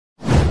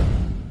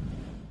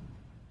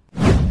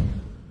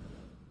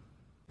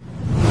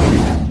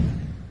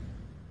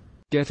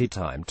Getty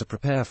time to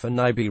prepare for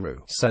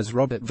Nibiru, says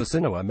Robert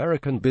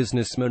VicinoAmerican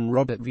businessman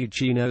Robert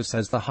Vicino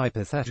says the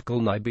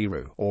hypothetical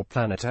Nibiru, or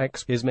Planet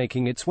X, is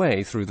making its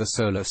way through the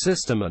solar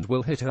system and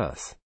will hit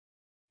Earth.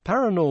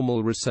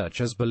 Paranormal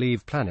researchers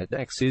believe Planet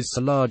X is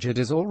so large it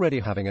is already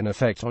having an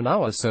effect on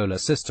our solar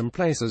system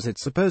places it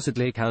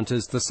supposedly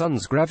counters the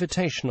sun's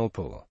gravitational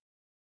pull.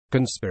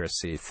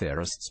 Conspiracy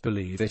theorists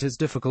believe it is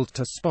difficult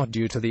to spot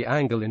due to the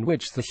angle in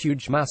which the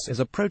huge mass is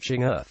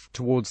approaching Earth,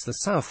 towards the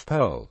South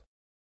Pole.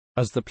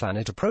 As the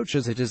planet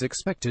approaches it is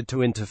expected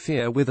to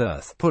interfere with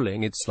Earth,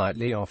 pulling it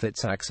slightly off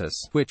its axis,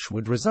 which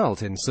would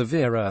result in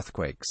severe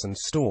earthquakes and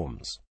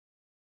storms.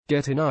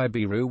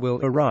 Nibiru will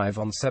arrive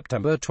on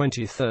September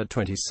 23,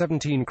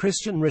 2017.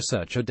 Christian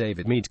researcher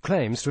David Mead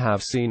claims to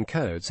have seen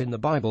codes in the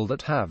Bible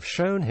that have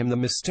shown him the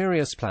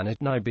mysterious planet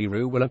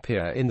Nibiru will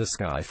appear in the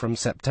sky from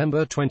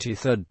September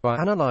 23. By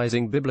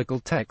analyzing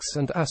biblical texts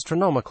and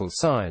astronomical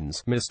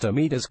signs, Mr.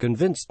 Mead is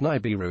convinced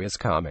Nibiru is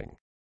coming.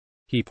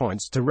 He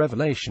points to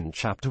Revelation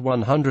chapter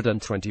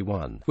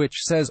 121,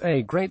 which says,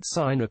 "A great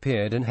sign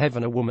appeared in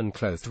heaven, a woman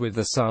clothed with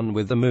the sun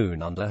with the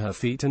moon under her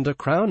feet and a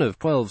crown of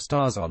 12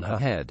 stars on her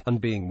head,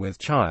 and being with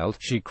child,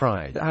 she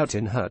cried out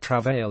in her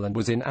travail and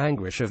was in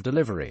anguish of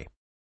delivery."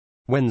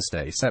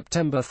 Wednesday,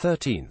 September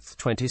 13,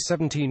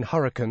 2017.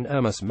 Hurricane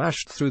Irma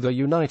smashed through the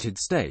United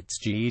States.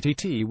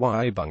 GETTY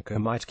bunker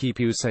might keep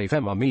you safe.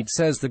 Mead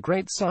says the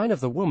great sign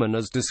of the woman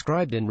as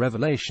described in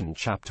Revelation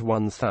chapter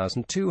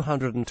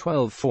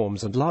 1212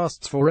 forms and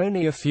lasts for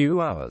only a few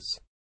hours.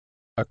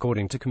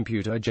 According to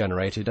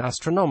computer-generated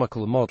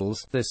astronomical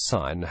models, this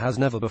sign has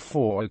never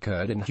before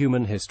occurred in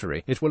human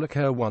history. It will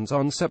occur once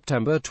on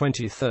September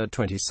 23,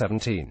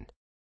 2017.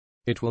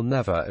 It will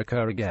never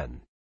occur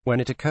again. When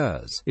it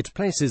occurs, it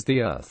places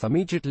the Earth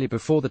immediately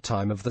before the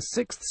time of the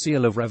sixth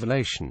seal of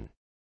Revelation.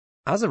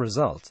 As a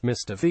result,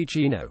 Mr.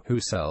 Vicino, who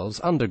sells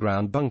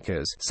underground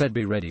bunkers, said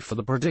be ready for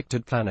the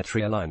predicted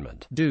planetary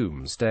alignment,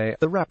 doomsday,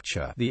 the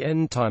rapture, the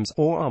end times,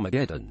 or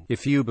Armageddon.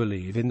 If you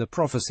believe in the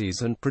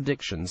prophecies and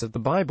predictions of the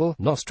Bible,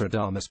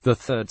 Nostradamus, the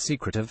third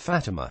secret of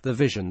Fatima, the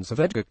visions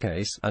of Edgar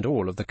Cayce, and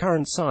all of the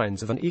current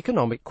signs of an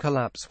economic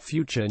collapse,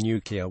 future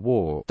nuclear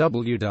war,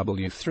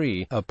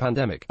 WW3, a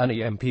pandemic, an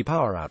EMP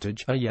power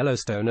outage, a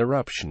Yellowstone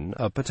eruption,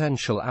 a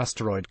potential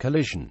asteroid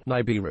collision,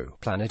 Nibiru,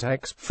 Planet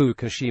X,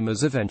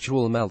 Fukushima's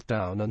eventual meltdown,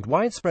 and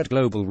widespread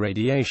global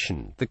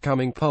radiation, the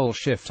coming pole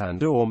shift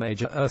and/or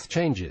major Earth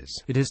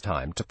changes, it is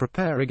time to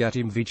prepare.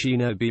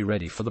 Vicino be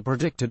ready for the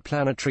predicted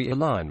planetary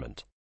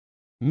alignment.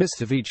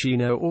 Mr.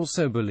 Vicino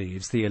also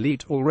believes the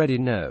elite already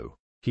know.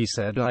 He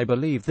said, "I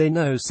believe they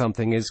know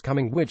something is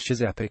coming which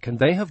is epic and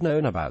they have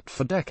known about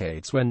for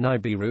decades. When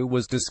Nibiru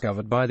was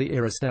discovered by the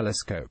IRIS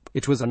telescope,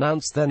 it was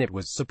announced, then it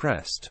was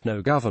suppressed.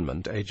 No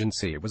government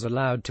agency was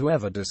allowed to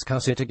ever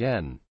discuss it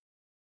again.